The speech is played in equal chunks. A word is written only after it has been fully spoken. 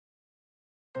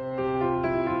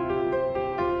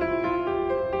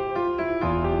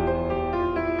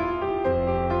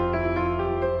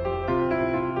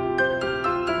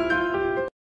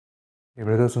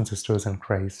brothers and sisters in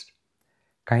Christ,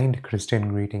 kind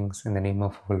Christian greetings in the name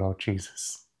of our Lord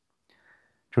Jesus.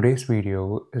 Today's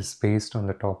video is based on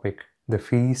the topic, the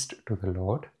feast to the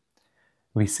Lord.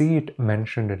 We see it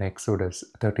mentioned in Exodus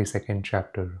 32nd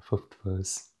chapter, 5th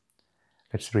verse.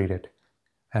 Let's read it.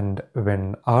 And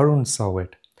when Aaron saw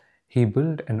it, he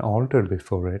built an altar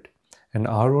before it, and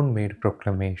Aaron made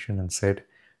proclamation and said,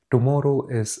 "Tomorrow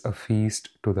is a feast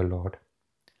to the Lord."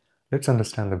 Let's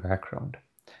understand the background.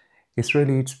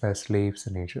 Israelites were slaves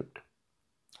in Egypt.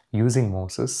 Using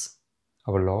Moses,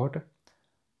 our Lord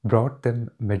brought them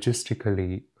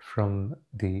majestically from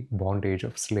the bondage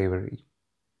of slavery.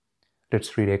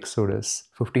 Let's read Exodus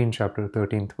 15 chapter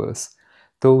 13th verse.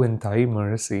 "Thou in thy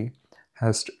mercy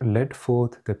hast led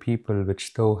forth the people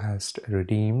which thou hast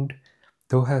redeemed,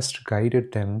 thou hast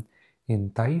guided them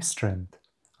in thy strength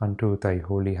unto thy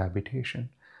holy habitation."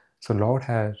 So Lord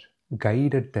had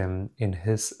guided them in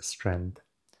his strength.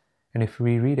 And if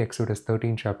we read Exodus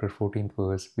 13 chapter 14th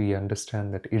verse, we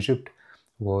understand that Egypt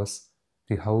was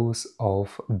the house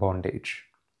of bondage.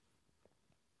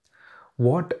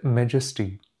 What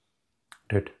majesty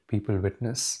did people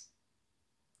witness?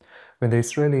 When the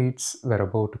Israelites were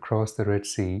about to cross the Red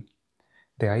Sea,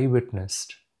 they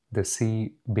eyewitnessed the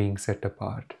sea being set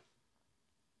apart.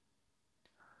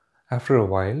 After a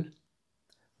while,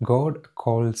 God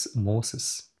calls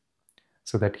Moses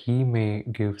so that he may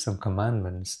give some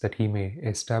commandments, that he may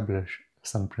establish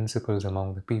some principles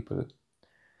among the people.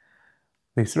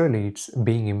 The Israelites,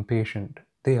 being impatient,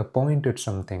 they appointed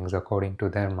some things according to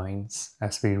their minds,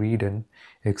 as we read in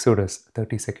Exodus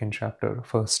 32nd chapter,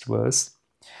 1st verse.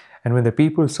 "And when the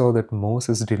people saw that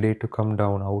Moses delayed to come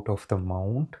down out of the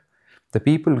mount, the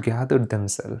people gathered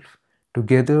themselves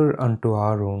together unto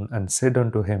Aaron and said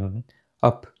unto him,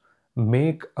 Up,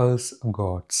 make us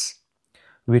gods,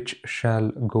 which shall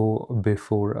go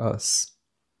before us."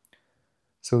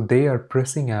 So they are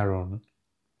pressing Aaron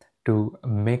to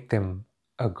make them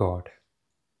a god.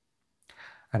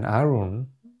 And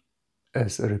Aaron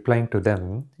is replying to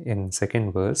them in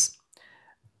 2nd verse,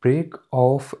 "Break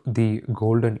off the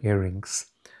golden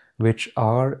earrings which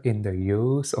are in the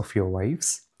ears of your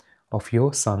wives, of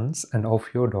your sons, and of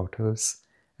your daughters,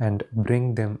 and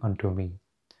bring them unto me."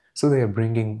 So they are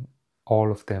bringing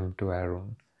all of them to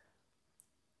Aaron.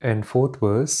 In 4th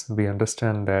verse, we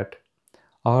understand that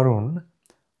Aaron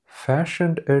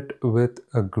fashioned it with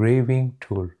a graving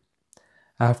tool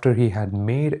after he had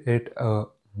made it a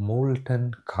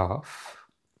molten calf.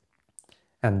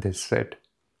 And they said,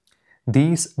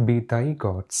 "These be thy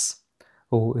gods,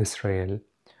 O Israel,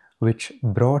 which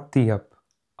brought thee up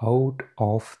out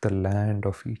of the land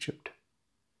of Egypt."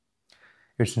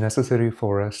 It's necessary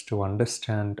for us to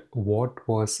understand what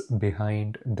was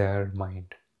behind their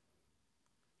mind.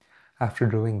 After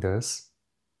doing this,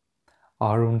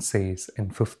 Aaron says in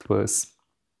 5th verse,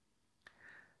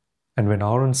 "And when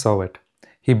Aaron saw it,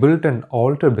 he built an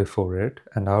altar before it,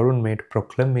 and Aaron made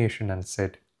proclamation and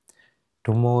said,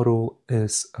 Tomorrow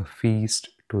is a feast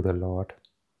to the Lord."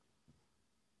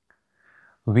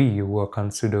 We who are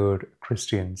considered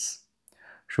Christians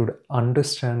should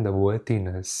understand the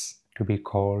worthiness to be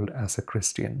called as a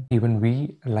Christian. Even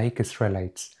we, like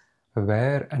Israelites,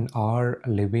 were and are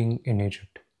living in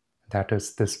Egypt, that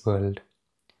is this world.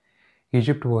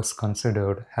 Egypt was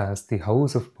considered as the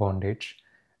house of bondage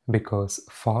because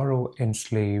Pharaoh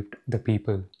enslaved the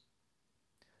people.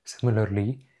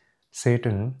 Similarly,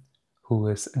 Satan, who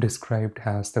is described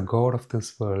as the god of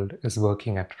this world, is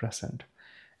working at present,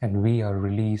 and we are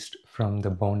released from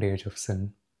the bondage of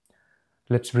sin.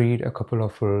 Let's read a couple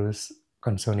of verses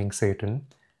concerning Satan.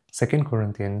 2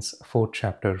 Corinthians 4th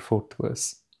chapter, 4th verse.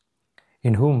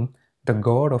 "In whom the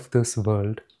god of this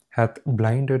world hath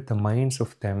blinded the minds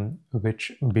of them which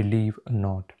believe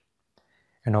not."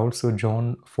 And also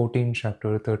John 14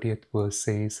 chapter 30th verse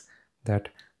says that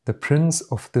the prince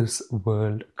of this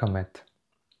world cometh.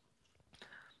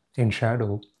 In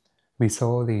shadow, we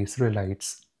saw the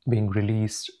Israelites being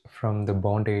released from the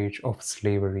bondage of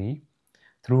slavery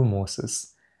through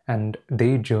Moses, and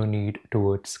they journeyed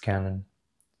towards Canaan.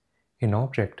 In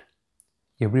object,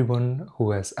 everyone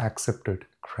who has accepted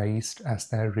Christ as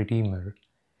their Redeemer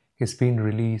is being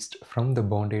released from the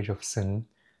bondage of sin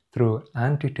through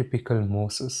antitypical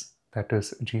Moses, that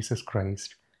is Jesus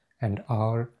Christ, and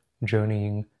are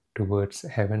journeying towards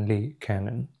heavenly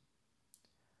Canaan.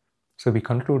 So we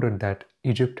concluded that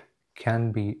Egypt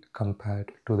can be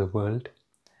compared to the world,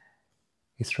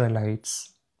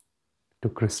 Israelites to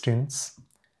Christians,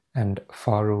 and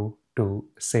Pharaoh to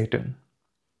Satan.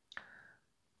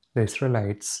 The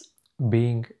Israelites,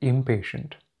 being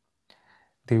impatient,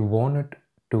 they wanted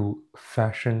to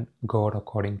fashion God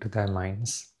according to their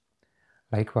minds.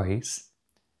 Likewise,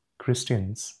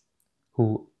 Christians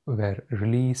who were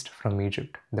released from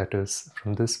Egypt, that is,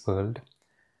 from this world,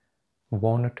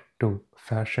 wanted to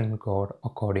fashion God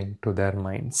according to their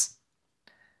minds.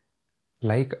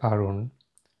 Like Aaron,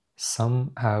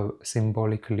 some have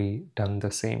symbolically done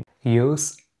the same.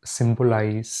 Ears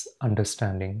symbolize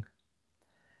understanding.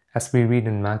 As we read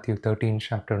in Matthew 13,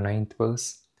 chapter 9th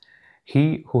verse,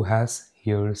 "He who has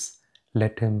ears,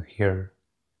 let him hear."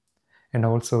 And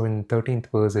also in 13th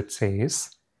verse it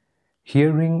says,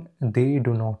 "Hearing they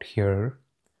do not hear,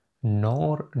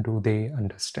 nor do they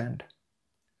understand."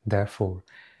 Therefore,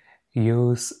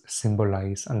 ears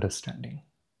symbolize understanding.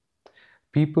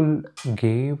 People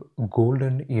gave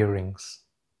golden earrings.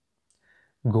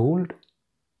 Gold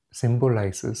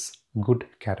symbolizes good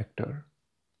character.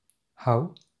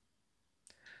 How?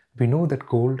 We know that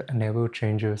gold never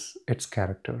changes its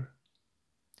character.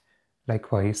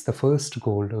 Likewise, the first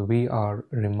gold we are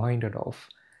reminded of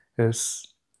is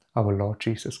our Lord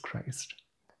Jesus Christ,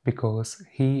 because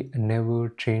he never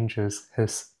changes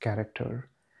his character.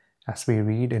 As we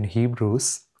read in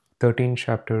Hebrews 13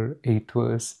 chapter 8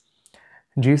 verse,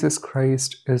 Jesus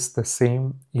Christ is the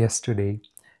same yesterday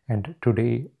and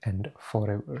today and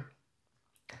forever.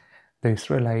 The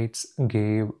Israelites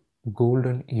gave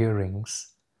golden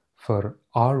earrings for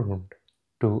Aaron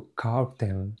to carve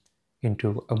them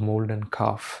into a molten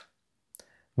calf,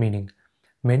 meaning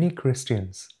many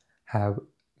Christians have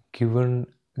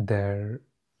given their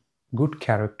good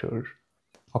character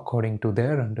according to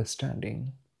their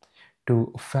understanding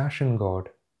to fashion God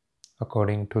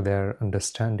according to their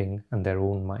understanding and their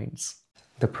own minds.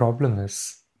 The problem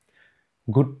is,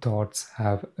 good thoughts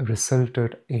have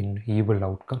resulted in evil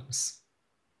outcomes.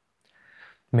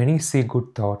 Many see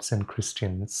good thoughts in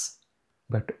Christians,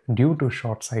 but due to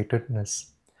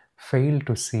short-sightedness, fail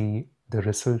to see the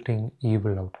resulting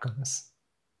evil outcomes.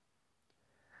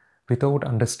 Without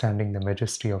understanding the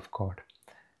majesty of God,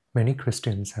 many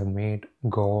Christians have made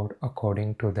God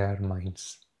according to their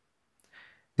minds.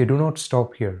 They do not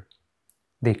stop here.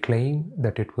 They claim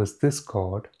that it was this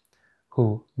God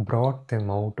who brought them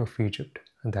out of Egypt,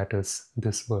 that is,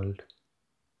 this world.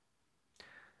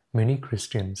 Many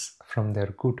Christians, from their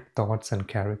good thoughts and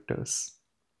characters,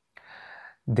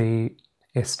 they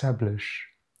establish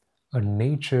a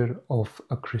nature of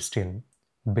a Christian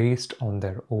based on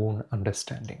their own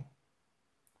understanding.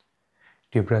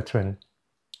 Dear brethren,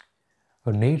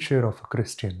 a nature of a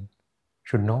Christian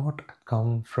should not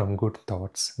come from good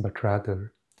thoughts, but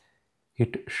rather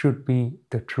it should be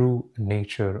the true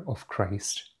nature of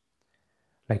Christ.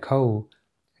 Like how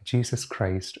Jesus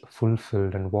Christ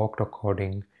fulfilled and walked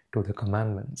according to the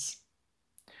commandments.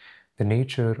 The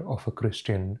nature of a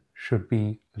Christian should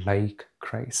be like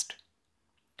Christ.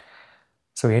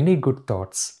 So any good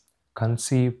thoughts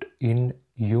conceived in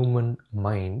human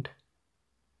mind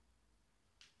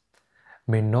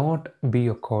may not be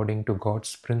according to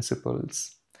God's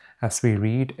principles, as we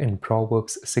read in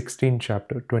Proverbs 16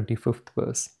 chapter 25th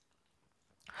verse.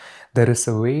 There is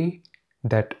a way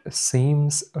that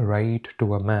seems right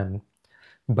to a man,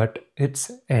 but its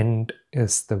end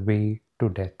is the way to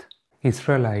death.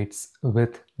 Israelites,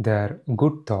 with their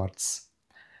good thoughts,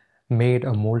 made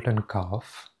a molten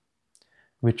calf,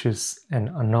 which is an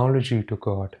analogy to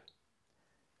God.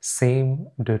 Same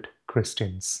did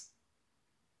Christians.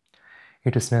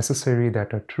 It is necessary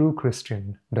that a true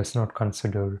Christian does not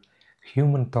consider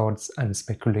human thoughts and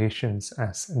speculations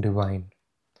as divine,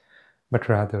 but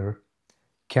rather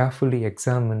carefully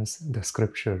examines the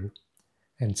scripture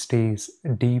and stays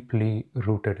deeply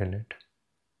rooted in it.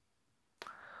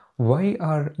 Why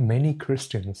are many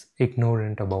Christians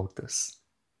ignorant about this?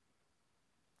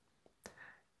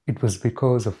 It was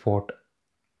because of what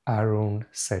Aaron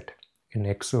said in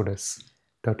Exodus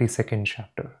 32nd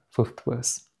chapter, 5th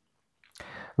verse.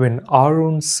 When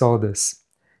Aaron saw this,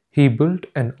 he built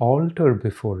an altar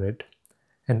before it,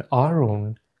 and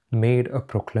Aaron made a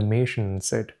proclamation and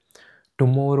said,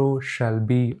 "Tomorrow shall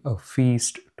be a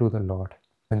feast to the Lord."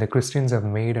 When the Christians have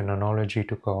made an analogy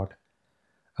to God,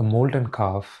 a molten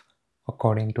calf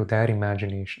according to their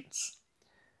imaginations,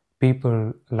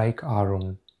 people like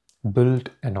Aaron built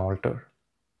an altar.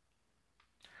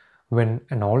 When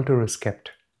an altar is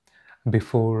kept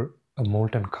before a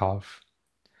molten calf,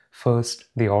 first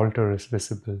the altar is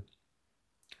visible.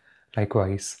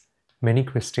 Likewise, many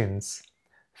Christians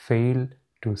fail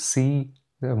to see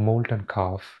the molten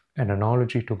calf, an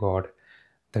analogy to God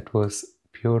that was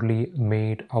purely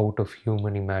made out of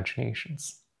human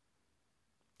imaginations.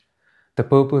 The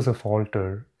purpose of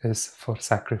altar is for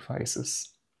sacrifices,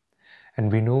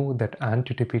 and we know that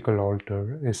antitypical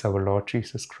altar is our Lord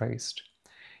Jesus Christ.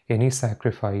 Any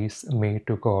sacrifice made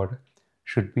to God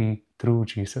should be through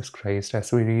Jesus Christ,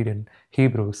 as we read in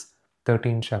Hebrews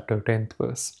 13 chapter 10th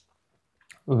verse.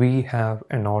 We have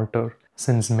an altar.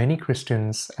 Since many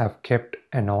Christians have kept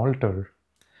an altar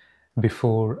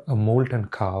before a molten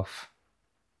calf,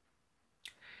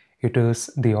 it is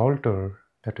the altar,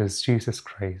 that is Jesus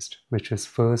Christ, which is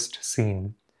first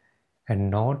seen,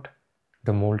 and not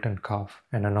the molten calf,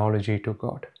 an analogy to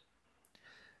God.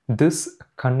 This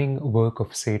cunning work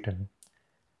of Satan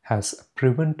has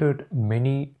prevented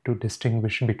many to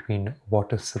distinguish between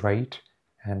what is right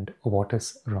and what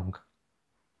is wrong.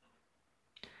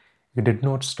 It did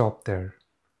not stop there.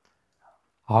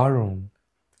 Aaron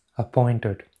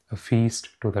appointed a feast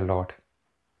to the Lord.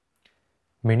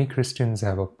 Many Christians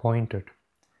have appointed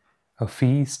a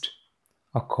feast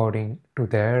according to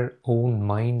their own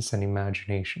minds and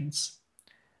imaginations.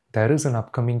 There is an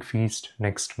upcoming feast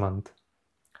next month.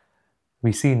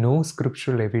 We see no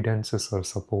scriptural evidences or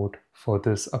support for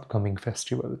this upcoming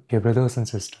festival. Dear brothers and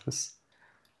sisters,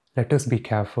 let us be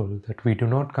careful that we do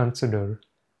not consider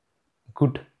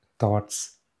good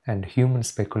thoughts and human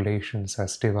speculations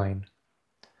as divine.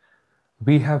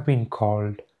 We have been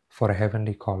called for a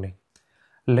heavenly calling.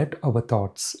 Let our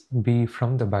thoughts be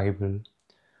from the Bible,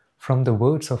 from the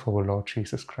words of our Lord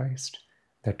Jesus Christ,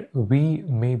 that we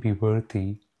may be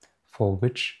worthy for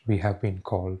which we have been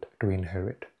called to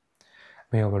inherit.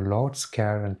 May our Lord's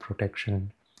care and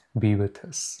protection be with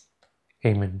us.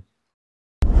 Amen.